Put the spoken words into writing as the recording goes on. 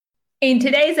In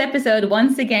today's episode,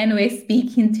 once again, we're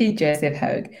speaking to Joseph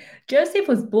Hogue. Joseph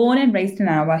was born and raised in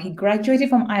Iowa. He graduated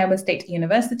from Iowa State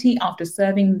University after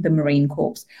serving the Marine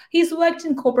Corps. He's worked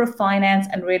in corporate finance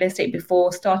and real estate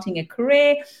before starting a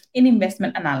career in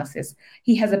investment analysis.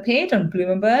 He has appeared on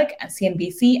Bloomberg and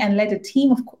CNBC and led a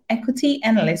team of equity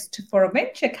analysts for a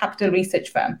venture capital research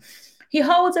firm. He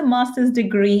holds a master's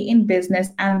degree in business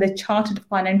and the Chartered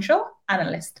Financial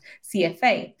Analyst,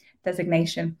 CFA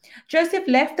designation. Joseph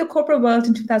left the corporate world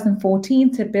in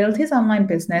 2014 to build his online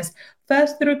business,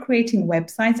 first through creating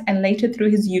websites and later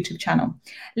through his YouTube channel.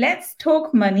 Let's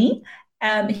talk money.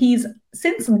 He's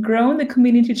since grown the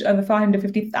community to over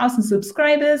 550,000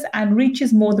 subscribers and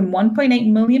reaches more than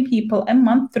 1.8 million people a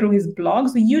month through his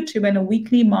blogs, YouTube, and a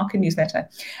weekly market newsletter.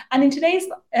 And in today's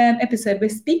episode, we're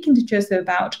speaking to Joseph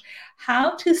about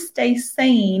how to stay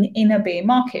sane in a bear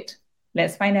market.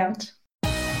 Let's find out.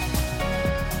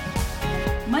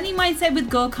 Money Mindset with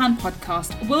Gul Khan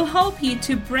podcast will help you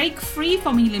to break free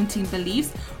from your limiting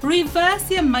beliefs, reverse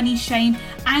your money shame,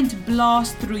 and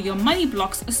blast through your money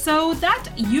blocks so that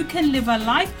you can live a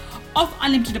life of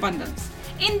unlimited abundance.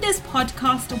 In this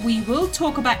podcast, we will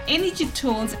talk about energy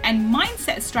tools and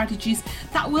mindset strategies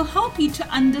that will help you to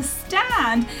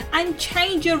understand and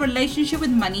change your relationship with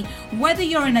money, whether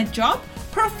you're in a job,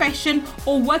 profession,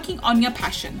 or working on your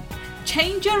passion.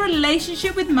 Change your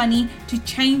relationship with money to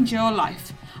change your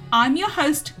life. I'm your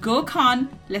host, Gul Khan.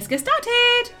 Let's get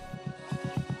started.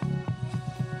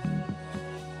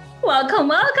 Welcome.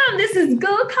 This is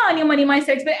Gul Khan, your money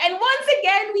mindset expert. And once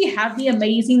again, we have the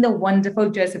amazing, the wonderful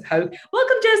Joseph Hogue.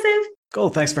 Welcome, Joseph. Cool.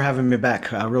 Thanks for having me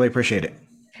back. I really appreciate it.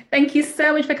 Thank you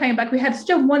so much for coming back. We had such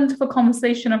a wonderful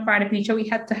conversation on Friday Feature. We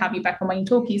had to have you back on Money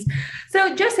Talkies.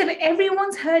 So, Joseph,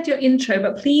 everyone's heard your intro,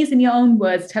 but please, in your own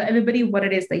words, tell everybody what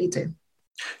it is that you do.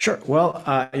 Sure. Well,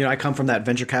 I come from that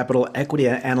venture capital equity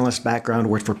analyst background,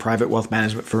 worked for private wealth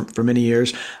management for many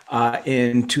years.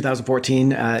 In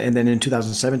 2014 and then in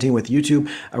 2017 with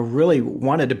YouTube, I really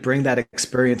wanted to bring that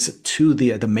experience to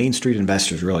the Main Street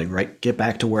investors, really, right? Get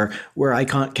back to where I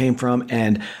came from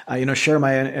and, share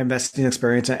my investing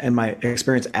experience and my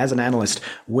experience as an analyst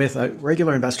with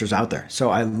regular investors out there. So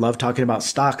I love talking about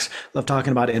stocks, love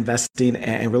talking about investing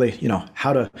and really,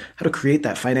 how to create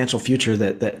that financial future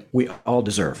that we all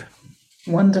deserve.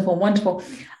 Wonderful, wonderful.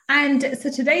 And so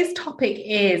today's topic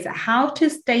is how to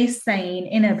stay sane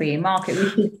in a bear market,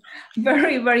 which is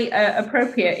very, very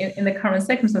appropriate in the current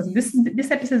circumstances.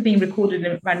 This episode is being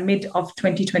recorded around mid of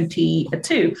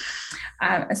 2022.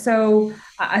 So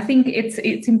I think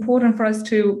it's important for us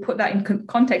to put that in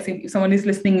context if someone is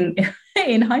listening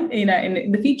in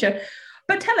the future.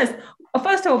 But tell us,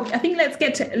 first of all, I think let's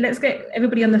get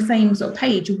everybody on the same sort of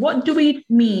page. What do we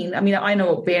mean? I mean, I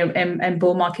know what bear and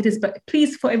bull market is, but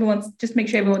please, for everyone, just make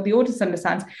sure the audience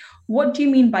understands. What do you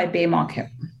mean by bear market?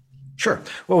 Sure.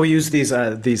 Well, we use these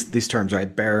terms,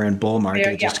 right? Bear and bull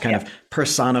market, just to kind of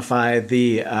personify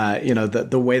the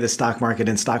way the stock market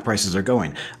and stock prices are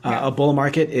going. A bull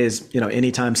market is,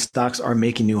 anytime stocks are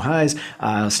making new highs,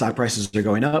 stock prices are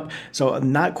going up. So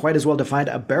not quite as well defined.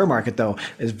 A bear market, though,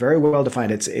 is very well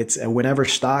defined. It's whenever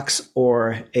stocks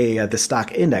or the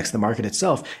stock index, the market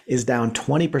itself, is down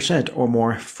 20% or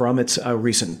more from its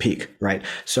recent peak, right?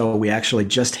 So we actually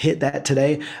just hit that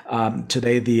today.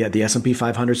 Today, the S&P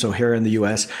 500. So here in the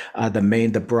U.S.,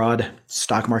 the broad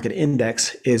stock market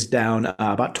index is down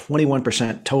about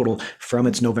 21% total from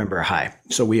its November high.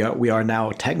 So we are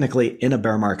now technically in a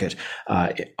bear market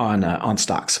on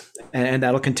stocks, and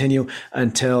that'll continue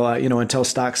until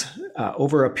stocks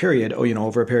over a period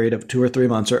of 2 or 3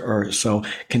 months or so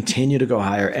continue to go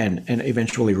higher and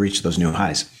eventually reach those new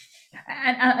highs.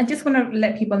 And I just want to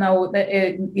let people know that,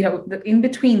 that in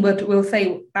between we'll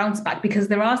say bounce back, because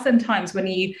there are some times when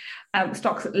you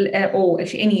stocks or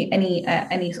actually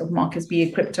any sort of markets, be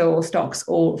it crypto or stocks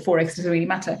or Forex, doesn't really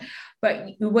matter.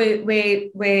 But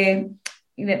we're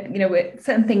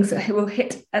certain things will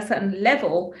hit a certain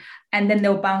level and then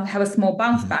they'll have a small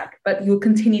bounce back, but you'll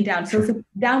continue down. So it's a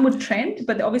downward trend,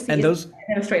 but obviously it's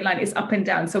in a straight line, it's up and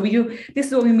down. So this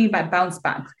is what we mean by bounce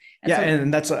back.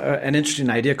 And that's an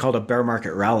interesting idea called a bear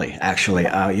market rally, actually.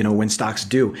 When stocks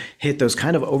do hit those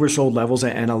kind of oversold levels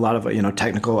and a lot of,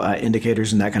 technical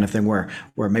indicators and that kind of thing where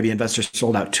maybe investors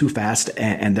sold out too fast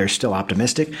and they're still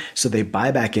optimistic. So they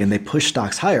buy back in, they push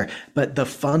stocks higher. But the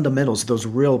fundamentals, those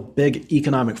real big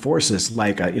economic forces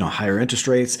like, higher interest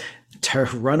rates,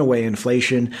 runaway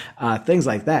inflation, things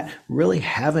like that really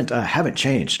haven't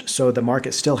changed. So the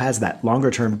market still has that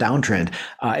longer term downtrend,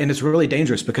 and it's really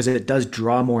dangerous because it does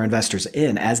draw more investors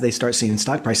in as they start seeing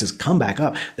stock prices come back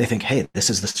up. They think, hey, this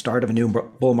is the start of a new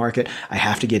bull market. I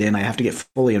have to get in. I have to get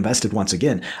fully invested once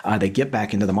again. They get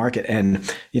back into the market,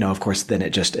 and of course, then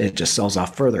it just sells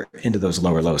off further into those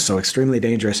lower lows. So extremely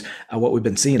dangerous. What we've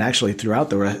been seeing actually throughout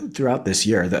this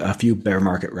year, a few bear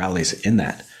market rallies in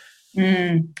that.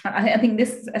 I think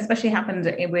this especially happened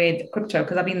with crypto,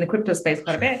 because I've been in the crypto space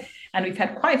quite a bit, and we've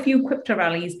had quite a few crypto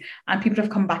rallies, and people have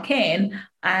come back in,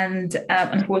 and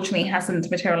unfortunately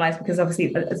hasn't materialized because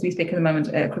obviously, as we speak at the moment,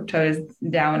 crypto is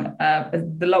down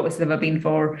the lowest it's ever been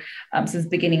for since the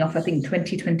beginning of, I think,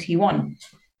 2021.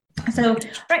 So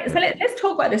let's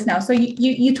talk about this now. So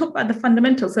you talk about the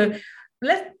fundamentals. So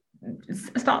let's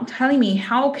start telling me,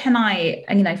 how can I,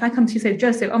 if I come to you say,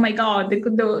 Joseph, oh my God,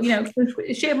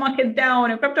 the share market's down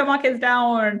and crypto market's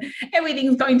down,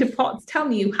 everything's going to pots. Tell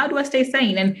me, how do I stay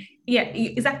sane? And yeah,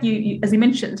 exactly, as you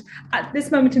mentioned, at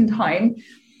this moment in time,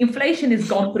 inflation has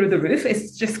gone through the roof.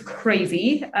 It's just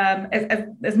crazy.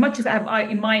 As much as I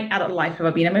in my adult life have I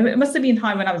been. I mean, it must have been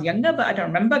high when I was younger, but I don't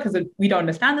remember because we don't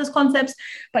understand those concepts.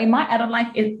 But in my adult life,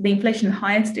 the inflation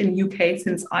highest in the UK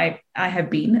since I have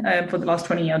been for the last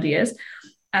 20-odd years.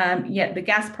 The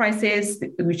gas prices,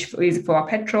 which is for our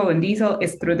petrol and diesel,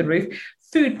 is through the roof.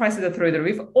 Food prices are through the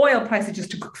roof. Oil prices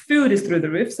just to cook food is through the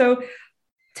roof. So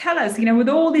tell us, with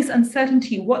all this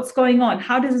uncertainty, what's going on?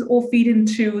 How does it all feed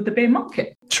into the bear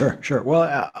market? Sure.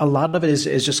 Well, a lot of it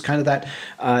is just kind of that,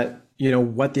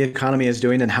 what the economy is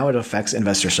doing and how it affects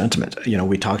investor sentiment.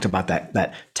 We talked about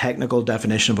that technical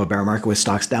definition of a bear market with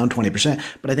stocks down 20%,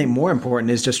 but I think more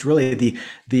important is just really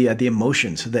the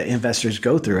emotions that investors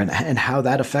go through and how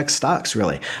that affects stocks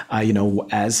really.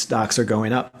 As stocks are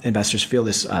going up, investors feel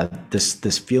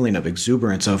this feeling of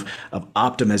exuberance, of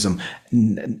optimism.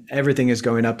 Everything is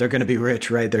going up. They're going to be rich,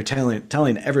 right? They're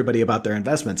telling everybody about their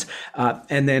investments.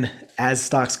 And then as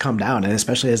stocks come down, and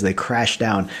especially as they crash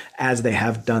down, as they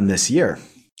have done this year,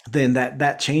 then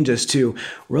that changes to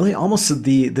really almost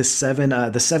the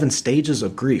seven stages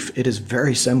of grief. It is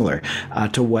very similar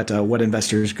to what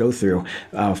investors go through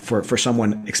for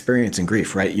someone experiencing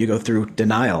grief, right? You go through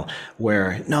denial,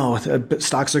 where no,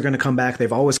 stocks are going to come back.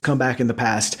 They've always come back in the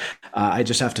past. I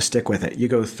just have to stick with it. You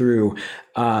go through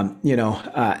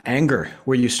anger,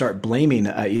 where you start blaming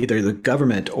either the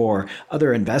government or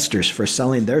other investors for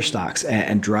selling their stocks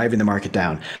and driving the market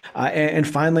down. And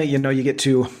finally, you get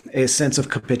to a sense of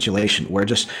capitulation, where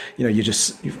just,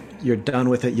 you're done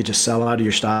with it. You just sell out of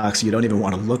your stocks. You don't even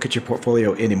want to look at your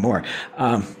portfolio anymore.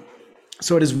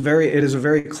 So it is a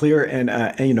very clear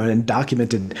and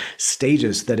documented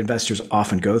stages that investors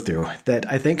often go through, that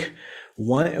I think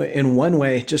in one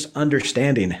way, just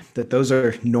understanding that those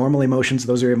are normal emotions,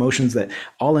 those are emotions that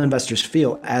all investors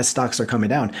feel as stocks are coming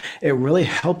down. It really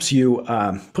helps you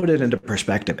put it into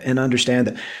perspective and understand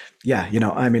that,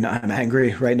 I'm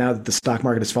angry right now that the stock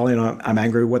market is falling. I'm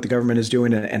angry what the government is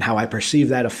doing and how I perceive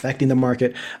that affecting the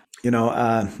market.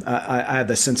 I have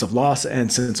this sense of loss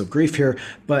and sense of grief here,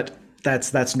 but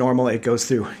that's normal. It goes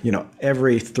through,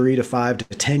 every 3 to 5 to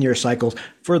 10 year cycles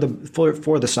for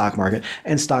the stock market,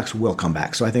 and stocks will come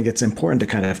back. So I think it's important to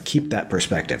kind of keep that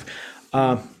perspective.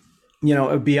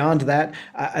 Beyond that,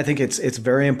 I think it's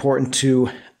very important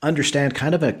to understand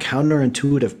kind of a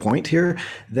counterintuitive point here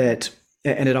that.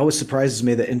 And it always surprises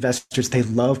me that investors, they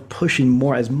love pushing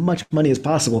as much money as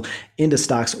possible into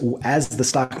stocks as the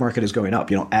stock market is going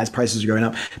up. As prices are going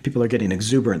up, people are getting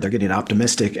exuberant, they're getting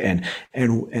optimistic and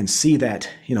see that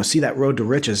road to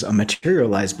riches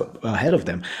materialize ahead of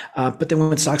them. But then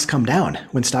when stocks come down,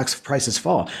 when stocks prices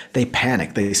fall, they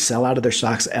panic, they sell out of their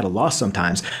stocks at a loss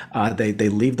sometimes. They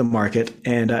leave the market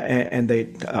and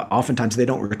they oftentimes they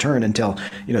don't return until,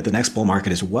 the next bull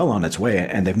market is well on its way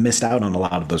and they've missed out on a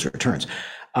lot of those returns.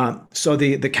 So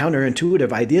the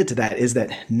counterintuitive idea to that is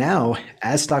that now,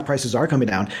 as stock prices are coming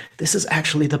down, this is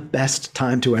actually the best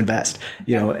time to invest.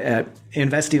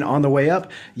 Investing on the way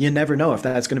up, you never know if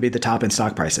that's going to be the top in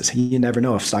stock prices. You never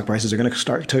know if stock prices are going to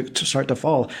start to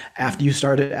fall after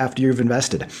you've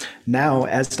invested. Now,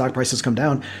 as stock prices come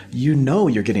down,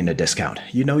 you're getting a discount.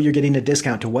 You're getting a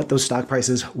discount to what those stock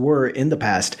prices were in the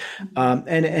past.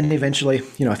 And eventually,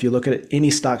 if you look at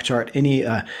any stock chart,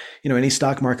 any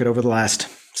stock market over the last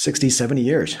 60, 70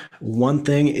 years, one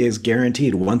thing is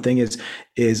guaranteed. One thing is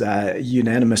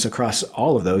unanimous across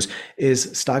all of those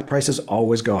is stock prices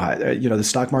always go high. The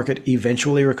stock market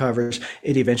eventually recovers.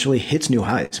 It eventually hits new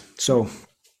highs. So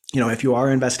if you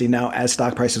are investing now as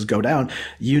stock prices go down,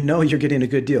 you're getting a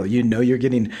good deal. You're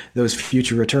getting those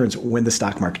future returns when the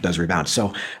stock market does rebound.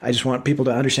 So I just want people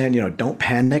to understand, don't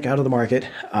panic out of the market.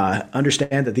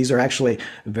 Understand that these are actually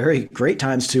very great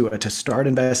times to start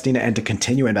investing and to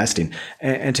continue investing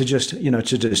and to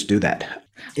just do that.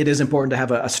 It is important to have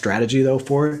a strategy though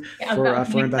for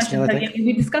investing. I think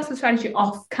we discussed the strategy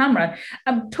off camera.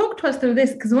 Talk to us through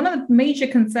this, because one of the major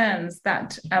concerns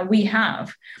that we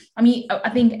have, I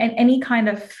think any kind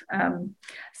of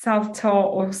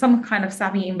self-taught or some kind of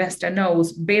savvy investor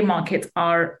knows bear markets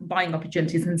are buying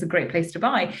opportunities, and it's a great place to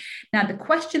buy. Now, the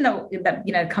question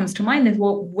that comes to mind is,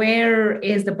 well, where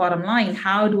is the bottom line?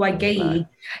 How do I gauge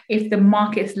if the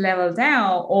market's leveled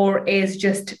out or is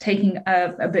just taking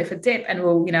a bit of a dip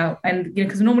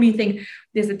because normally you think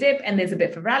there's a dip and there's a bit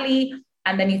of a rally,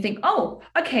 and then you think, oh,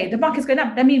 okay, the market's going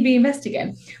up, let me reinvest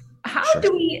again. How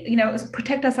do we,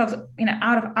 protect ourselves,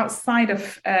 outside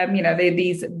of,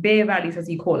 these bear rallies, as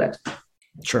you call it?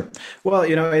 Sure. Well,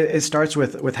 it starts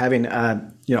with having,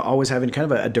 always having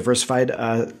kind of a diversified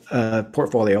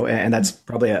portfolio, and that's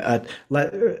probably a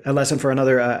lesson for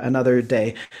another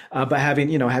day. But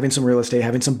having some real estate,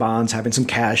 having some bonds, having some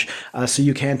cash, so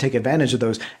you can take advantage of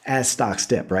those as stocks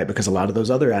dip, right? Because a lot of those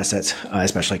other assets,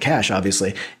 especially cash,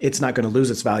 obviously, it's not going to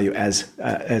lose its value as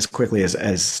quickly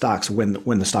as stocks when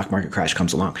the stock market crash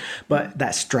comes along. But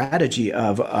that strategy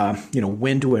of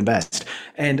when to invest,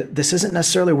 and this isn't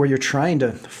necessarily where you're trying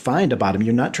to find a bottom.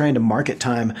 You're not trying to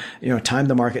time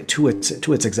the market to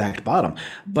its exact bottom.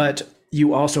 But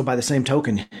you also, by the same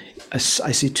token, I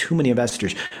see too many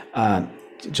investors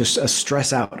just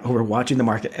stress out over watching the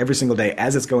market every single day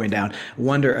as it's going down.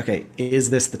 Wonder, okay,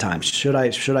 is this the time? Should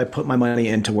I put my money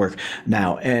into work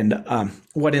now? And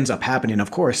what ends up happening, of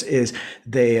course, is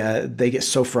they get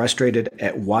so frustrated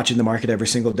at watching the market every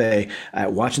single day,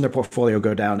 at watching their portfolio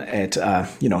go down, at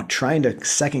trying to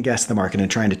second guess the market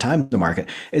and trying to time the market,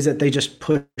 is that they just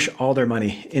push all their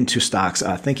money into stocks,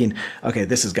 thinking, okay,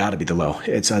 this has got to be the low.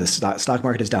 It's the stock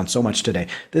market is down so much today.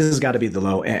 This has got to be the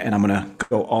low, and I'm going to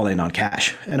go all in on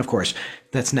cash. And of course,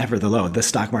 that's never the low. The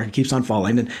stock market keeps on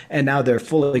falling, and now they're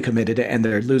fully committed and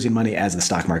they're losing money as the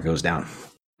stock market goes down.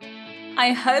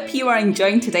 I hope you are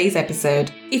enjoying today's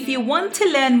episode. If you want to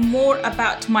learn more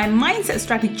about my mindset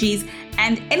strategies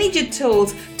and energy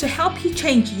tools to help you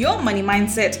change your money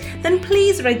mindset, then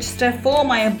please register for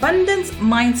my Abundance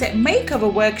Mindset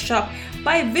Makeover Workshop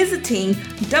by visiting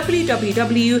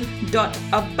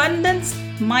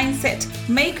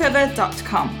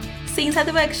www.abundancemindsetmakeover.com. See you inside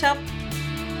the workshop.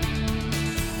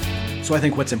 So I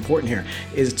think what's important here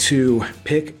is to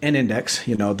pick an index,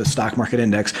 the stock market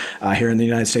index. Here in the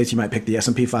United States, you might pick the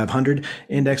S&P 500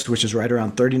 index, which is right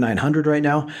around 3,900 right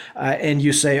now. And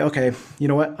you say, okay, you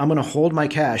know what? I'm going to hold my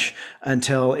cash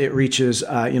until it reaches,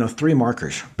 3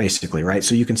 markers, basically, right?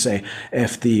 So you can say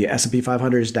if the S&P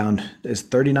 500 is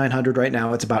 3,900 right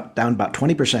now, it's down about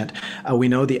 20%. We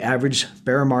know the average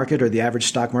bear market or the average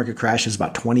stock market crash is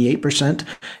about 28%,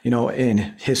 in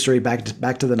history back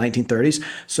to the 1930s.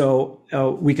 So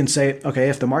we can say, okay,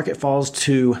 if the market falls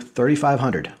to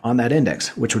 3,500 on that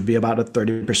index, which would be about a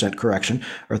 30% correction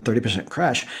or 30%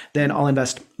 crash, then I'll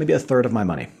invest maybe a third of my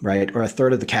money, right? Or a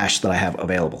third of the cash that I have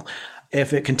available.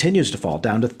 If it continues to fall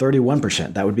down to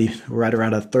 31%, that would be right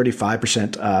around a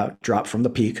 35% drop from the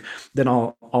peak. Then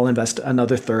I'll invest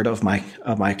another third of my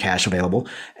cash available.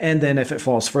 And then if it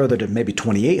falls further to maybe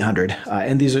 2,800,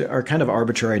 and these are kind of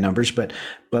arbitrary numbers, but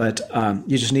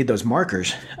you just need those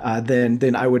markers.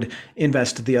 Then I would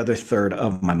invest the other third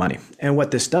of my money. And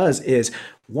what this does is,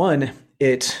 one,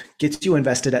 it gets you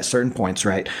invested at certain points,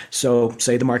 right? So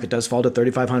say the market does fall to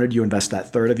 3,500, you invest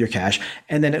that third of your cash,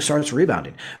 and then it starts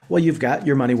rebounding. Well, you've got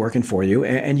your money working for you,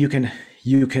 and you can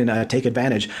take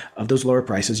advantage of those lower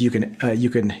prices. You can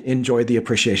enjoy the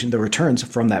appreciation, the returns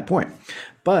from that point.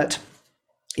 But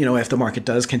if the market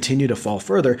does continue to fall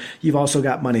further, you've also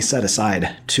got money set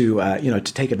aside to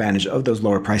take advantage of those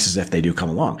lower prices if they do come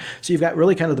along. So you've got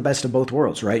really kind of the best of both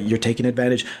worlds, right? You're taking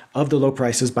advantage of the low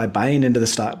prices by buying into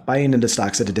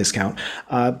stocks at a discount,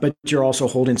 but you're also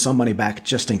holding some money back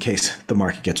just in case the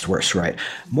market gets worse, right?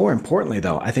 More importantly,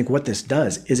 though, I think what this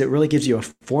does is it really gives you a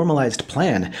formalized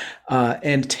plan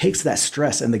and takes that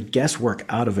stress and the guesswork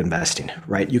out of investing,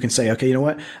 right? You can say, okay, you know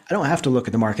what? I don't have to look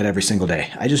at the market every single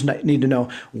day. I just need to know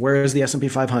where is the S&P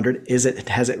 500?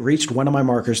 Has it reached one of my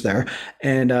markers there?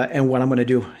 And what I'm going to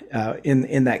do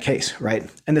in that case, right?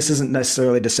 And this isn't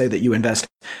necessarily to say that you invest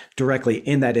directly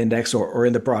in that index or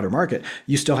in the broader market.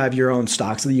 You still have your own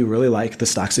stocks that you really like, the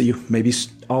stocks that you maybe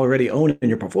already own in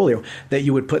your portfolio, that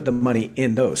you would put the money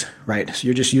in those, right? So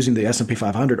you're just using the S&P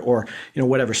 500 or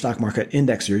whatever stock market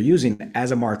index you're using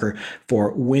as a marker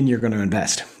for when you're going to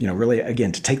invest. Really,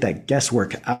 again, to take that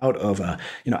guesswork out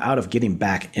of getting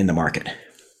back in the market.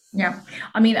 Yeah,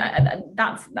 I mean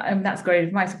that's great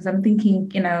advice, because I'm thinking,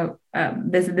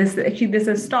 there's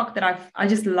a stock that I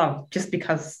just love, just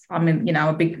because I'm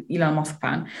a big Elon Musk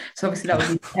fan. So obviously that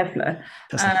would be Tesla.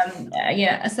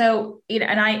 So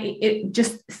and it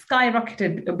just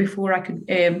skyrocketed before I could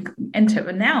enter,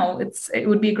 but now it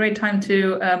would be a great time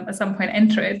to at some point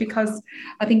enter it, because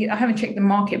I think, I haven't checked the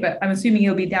market, but I'm assuming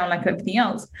it'll be down like everything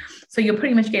else. So you'll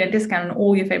pretty much get a discount on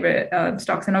all your favorite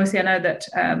stocks. And obviously I know that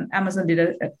Amazon did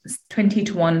a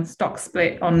 20-to-1 stock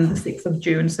split on the 6th of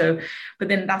June. So, but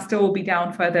then that still will be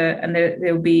down further, and there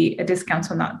will be a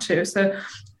discount on that too. So,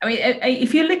 I mean,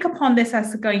 if you look upon this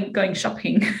as going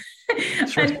shopping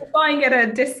sure. and buying at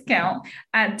a discount,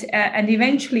 and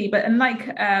eventually, but unlike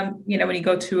when you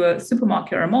go to a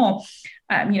supermarket or a mall,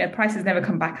 prices never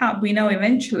come back up. We know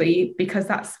eventually, because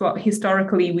that's what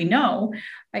historically we know.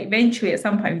 Eventually, at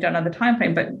some point, we don't know the time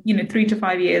frame, but 3 to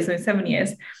 5 years or 7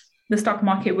 years, the stock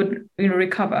market would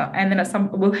recover, and then at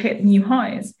some will hit new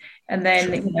highs. And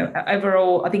then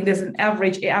overall, I think there's an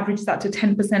average. It averages out to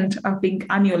 10%, I think,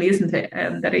 annually, isn't it?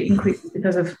 That it increases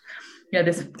because of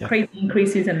there's crazy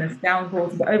increases and there's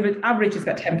downfalls. But over average is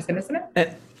about 10%, isn't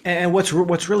it? And what's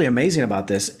really amazing about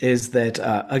this is that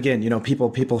again,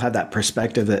 people have that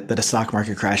perspective that a stock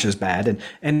market crash is bad,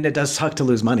 and it does suck to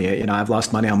lose money. I've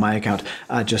lost money on my account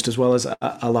just as well as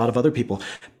a lot of other people.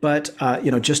 But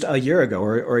just a year ago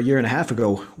or a year and a half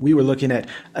ago, we were looking at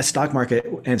a stock market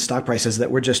and stock prices that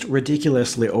were just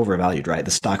ridiculously overvalued. Right, the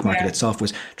stock market itself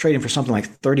was trading for something like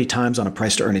 30 times on a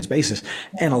price to earnings basis,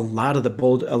 and a lot of the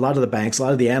banks, a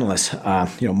lot of the analysts,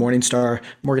 Morningstar,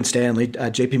 Morgan Stanley,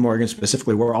 J.P. Morgan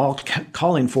specifically, were all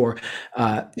calling for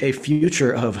a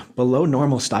future of below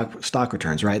normal stock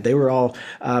returns, right? They were all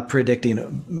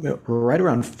predicting right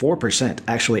around 4%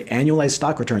 actually annualized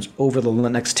stock returns over the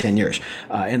next 10 years.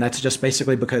 And that's just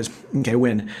basically because,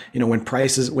 when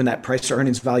that price to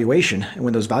earnings valuation, and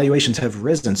when those valuations have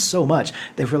risen so much,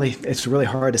 it's really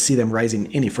hard to see them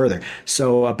rising any further.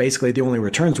 So basically the only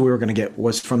returns we were going to get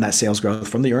was from that sales growth,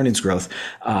 from the earnings growth.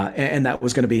 And that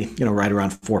was going to be, right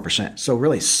around 4%. So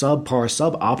really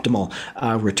suboptimal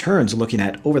returns looking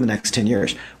at over the next 10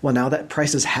 years. Well, now that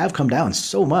prices have come down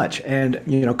so much and,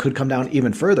 could come down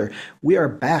even further, we are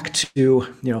back to,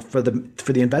 for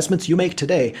the investments you make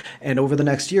today and over the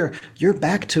next year, you're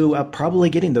back to probably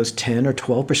getting those 10 or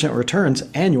 12% returns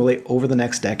annually over the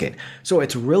next decade. So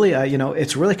it's really,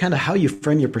 it's really kind of how you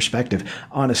frame your perspective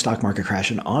on a stock market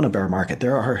crash and on a bear market.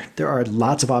 There are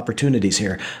lots of opportunities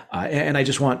here. And I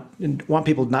just want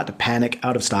people not to panic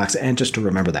out of stocks, and just to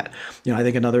remember that. I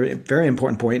think another very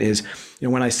important point is,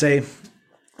 when I say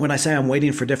I'm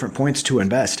waiting for different points to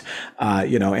invest,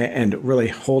 and really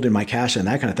holding my cash and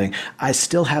that kind of thing, I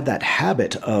still have that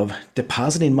habit of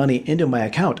depositing money into my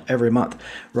account every month,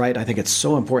 right? I think it's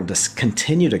so important to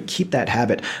continue to keep that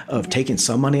habit of taking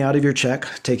some money out of your check,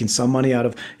 taking some money out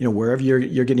of, wherever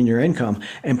you're getting your income,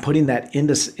 and putting that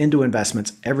into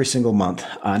investments every single month,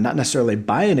 not necessarily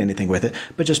buying anything with it,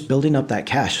 but just building up that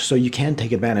cash so you can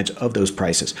take advantage of those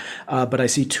prices. But I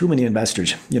see too many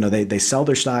investors, they sell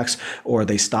their stocks, or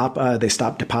they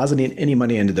stop depositing any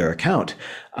money into their account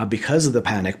because of the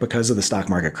panic, because of the stock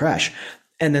market crash,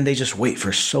 and then they just wait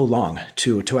for so long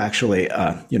to actually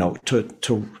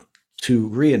to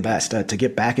reinvest, to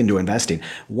get back into investing.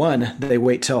 One, they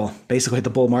wait till basically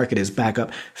the bull market is back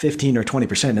up 15 or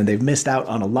 20%, and they've missed out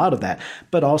on a lot of that.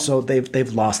 But also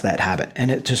they've lost that habit,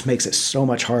 and it just makes it so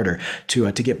much harder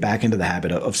to get back into the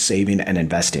habit of saving and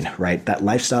investing. Right,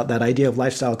 that idea of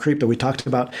lifestyle creep that we talked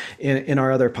about in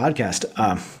our other podcast.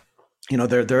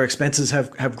 Their expenses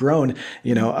have grown,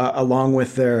 along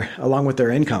with their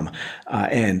income,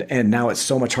 and now it's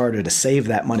so much harder to save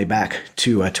that money back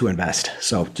to invest.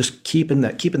 So just keeping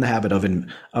the habit of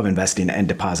investing and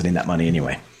depositing that money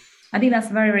anyway. I think that's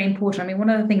very, very important. I mean, one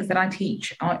of the things that I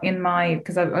teach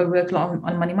because I work a lot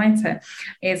on money mindset,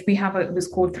 is we have what's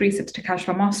called 3 Steps to Cash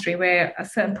Flow Mastery, where a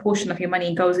certain portion of your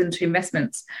money goes into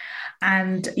investments,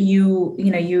 and you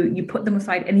put them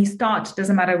aside, and you start,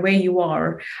 doesn't matter where you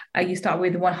are, you start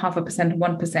with 0.5%,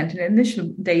 1%. In the initial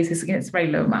days, it's very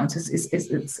low amounts.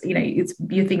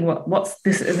 You think, what's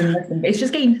this as an investment? It's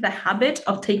just getting into the habit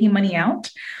of taking money out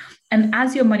And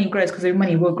as your money grows, because your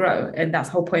money will grow, and that's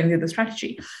the whole point of the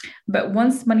strategy. But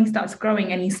once money starts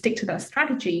growing and you stick to that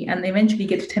strategy and eventually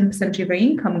get to 10% of your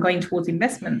income going towards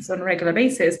investments on a regular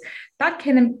basis, that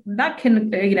can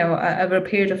over a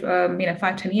period of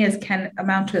 5-10 years can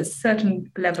amount to a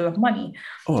certain level of money.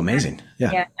 Oh, amazing.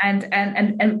 Yeah.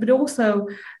 And but also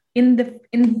in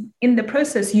the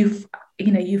process, you've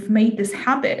made this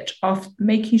habit of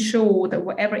making sure that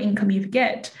whatever income you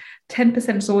get,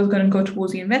 10% is always going to go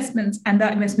towards the investments, and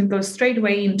that investment goes straight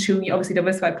away into obviously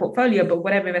diversified portfolio, but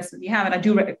whatever investment you have. And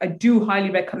I do highly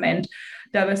recommend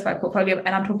diversified portfolio.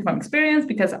 And I'm talking from experience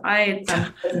because I'm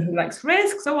a person who likes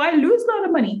risk, so I lose a lot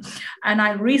of money. And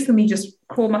I recently just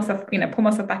pull myself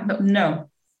back and thought, no,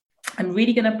 I'm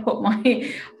really going to put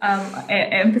my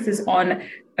emphasis on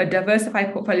a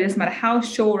diversified portfolio. It doesn't matter how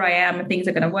sure I am and things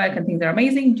are going to work and things are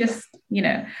amazing. Just,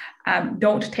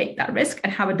 don't take that risk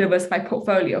and have a diversified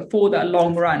portfolio for the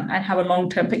long run and have a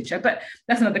long-term picture. But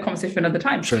that's another conversation for another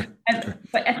time. Sure.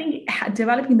 But I think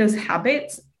developing those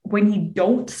habits when you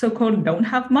don't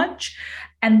have much,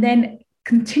 and then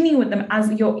continue with them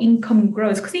as your income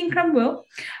grows, because income will.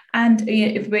 And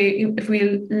if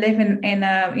we live in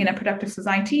a productive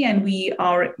society and we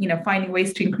are finding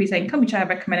ways to increase our income, which I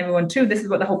recommend everyone to. This is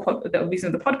what the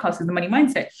reason of the podcast is, the money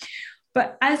mindset.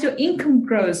 But as your income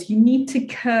grows, you need to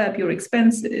curb your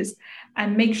expenses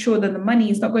and make sure that the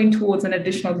money is not going towards an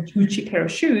additional Gucci pair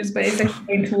of shoes, but it's actually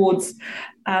going towards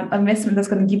investment that's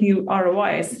going to give you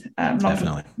ROIs.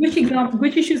 Definitely.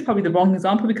 Gucci shoes is probably the wrong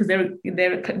example because they're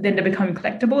becoming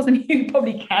collectibles, and you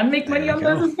probably can make money on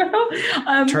those as well.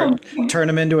 Turn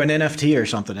them into an NFT or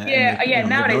something.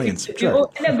 Nowadays,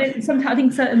 sometimes I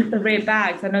think certain rare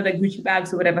bags. I know they're Gucci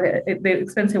bags or whatever, the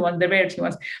expensive ones, the rarity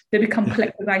ones. They become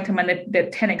collector's item and they're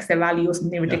 10x their value or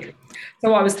something ridiculous.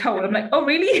 So I was told, I'm like, oh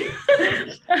really?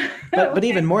 but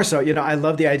even more so, I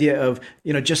love the idea of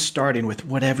just starting with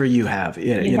whatever you have.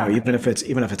 Even if it's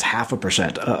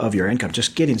 0.5% of your income,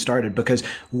 just getting started, because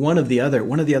one of the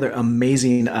other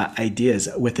amazing ideas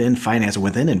within finance,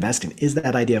 within investing, is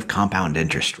that idea of compound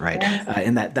interest, right? Yes.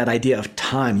 And that idea of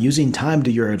time, using time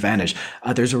to your advantage.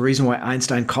 There's a reason why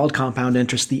Einstein called compound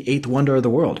interest the eighth wonder of the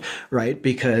world, right?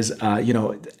 Because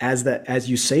as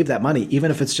you save that money,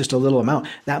 even if it's just a little amount,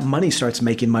 that money starts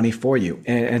making money for you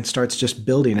and starts just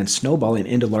building and snowballing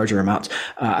into larger amounts.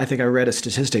 I think I read a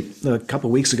statistic a couple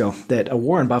of weeks ago that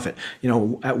Warren Buffett,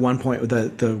 at one point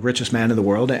the richest man in the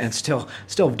world, and still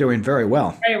doing very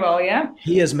well. Very well, yeah.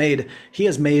 He has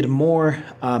made more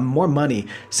money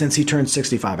since he turned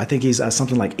 65. I think he's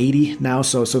something like 80 now.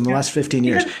 So in the last 15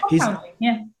 years,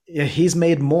 he's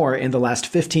made more in the last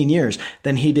 15 years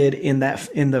than he did in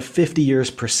the 50 years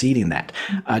preceding that,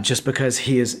 just because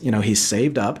he's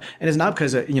saved up. And it's not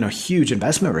because of huge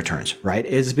investment returns, right?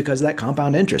 It is because of that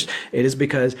compound interest. It is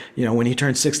because when he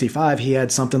turned 65, he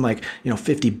had something like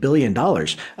 $50 billion.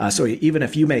 So even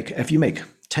if you make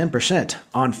 10%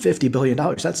 on $50 billion,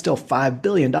 that's still $5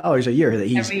 billion a year that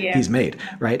he's made,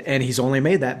 right? And he's only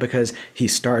made that because he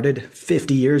started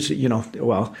 50 years,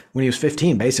 when he was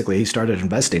 15, basically, he started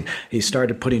investing. He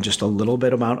started putting just a little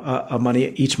bit amount of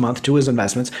money each month to his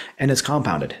investments, and it's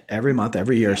compounded every month,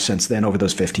 every year since then over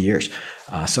those 50 years.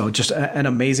 So just an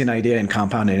amazing idea in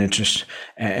compounding interest,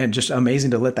 and just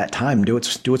amazing to let that time do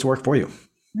its work for you.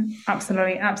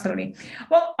 Absolutely.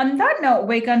 Well, on that note,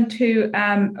 we're going to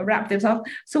wrap this up.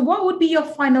 So what would be your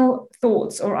final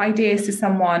thoughts or ideas to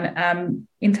someone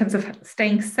in terms of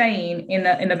staying sane in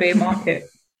a bear market?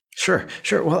 Sure.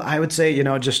 Well, I would say,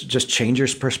 just change your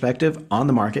perspective on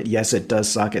the market. Yes, it does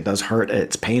suck. It does hurt.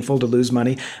 It's painful to lose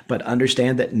money, but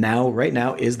understand that right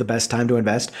now is the best time to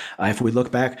invest. If we look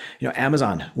back,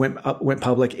 Amazon went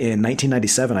public in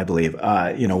 1997, I believe,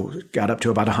 got up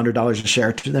to about $100 a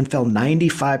share, then fell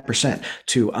 95%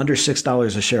 to under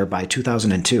 $6 a share by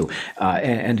 2002.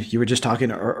 And you were just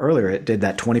talking earlier, it did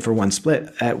that 20-for-1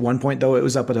 split. At one point, though, it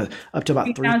was up to about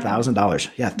 $3,000.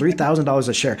 Yeah, $3,000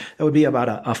 a share. That would be about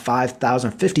a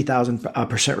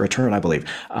 50,000% return, I believe.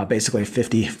 Basically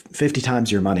 50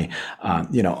 times your money.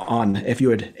 If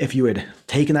you had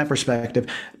taken that perspective,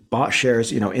 bought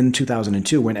shares, in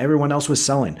 2002 when everyone else was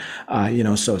selling,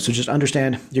 so just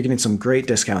understand you're getting some great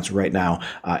discounts right now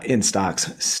in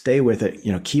stocks. Stay with it,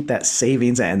 keep that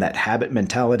savings and that habit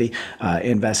mentality,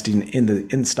 investing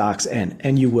in stocks,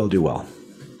 and you will do well.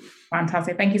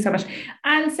 Fantastic. Thank you so much.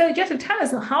 And so Joseph, tell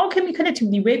us, how can we connect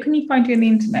with you? Where can you find you on the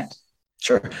internet?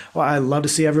 Sure. Well, I love to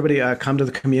see everybody come to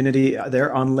the community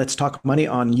there on Let's Talk Money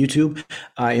on YouTube.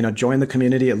 Join the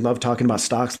community. I love talking about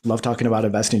stocks. Love talking about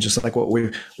investing, just like what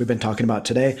we've been talking about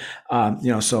today.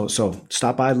 So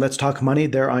stop by Let's Talk Money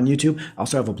there on YouTube. I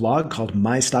also have a blog called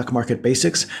My Stock Market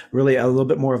Basics. Really, a little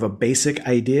bit more of a basic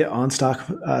idea on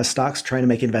stocks, trying to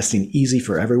make investing easy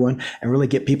for everyone and really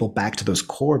get people back to those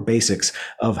core basics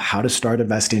of how to start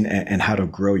investing and how to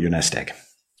grow your nest egg.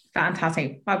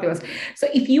 Fantastic. Fabulous. So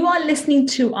if you are listening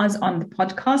to us on the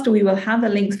podcast, we will have the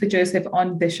links for Joseph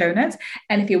on the show notes.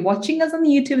 And if you're watching us on the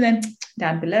YouTube, then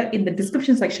down below in the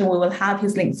description section, we will have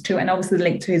his links too, and obviously the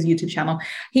link to his YouTube channel.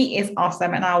 He is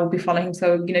awesome and I will be following him.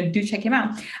 So, do check him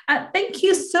out. Thank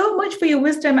you so much for your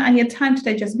wisdom and your time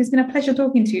today, Joseph. It's been a pleasure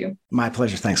talking to you. My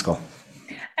pleasure. Thanks, Cole.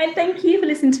 And thank you for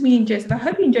listening to me and Joseph. I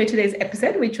hope you enjoyed today's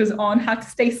episode, which was on how to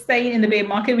stay sane in the bear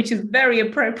market, which is very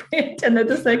appropriate under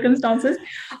the circumstances.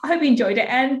 I hope you enjoyed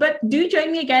it. But do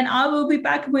join me again. I will be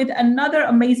back with another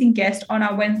amazing guest on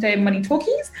our Wednesday Money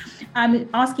Talkies. I'm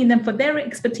asking them for their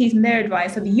expertise and their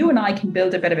advice so that you and I can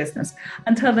build a better business.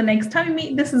 Until the next time we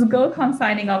meet, this is Gul Khan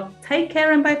signing off. Take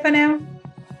care and bye for now.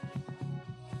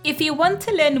 If you want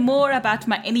to learn more about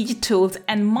my energy tools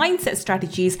and mindset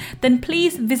strategies, then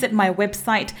please visit my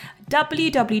website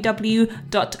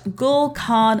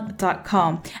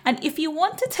www.gulkhan.com. And if you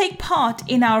want to take part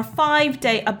in our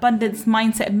 5-day abundance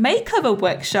mindset makeover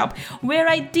workshop, where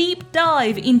I deep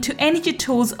dive into energy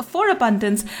tools for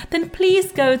abundance, then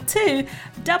please go to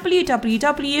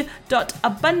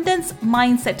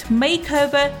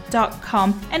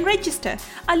www.abundancemindsetmakeover.com and register.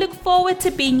 I look forward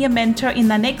to being your mentor in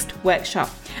the next workshop.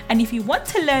 And if you want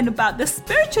to learn about the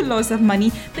spiritual laws of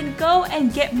money, then go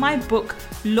and get my book,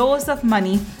 Laws of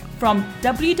Money, from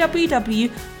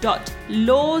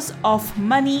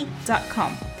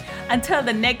www.lawsofmoney.com. Until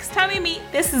the next time we meet,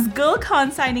 this is Gul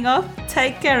Khan signing off.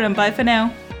 Take care and bye for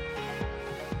now.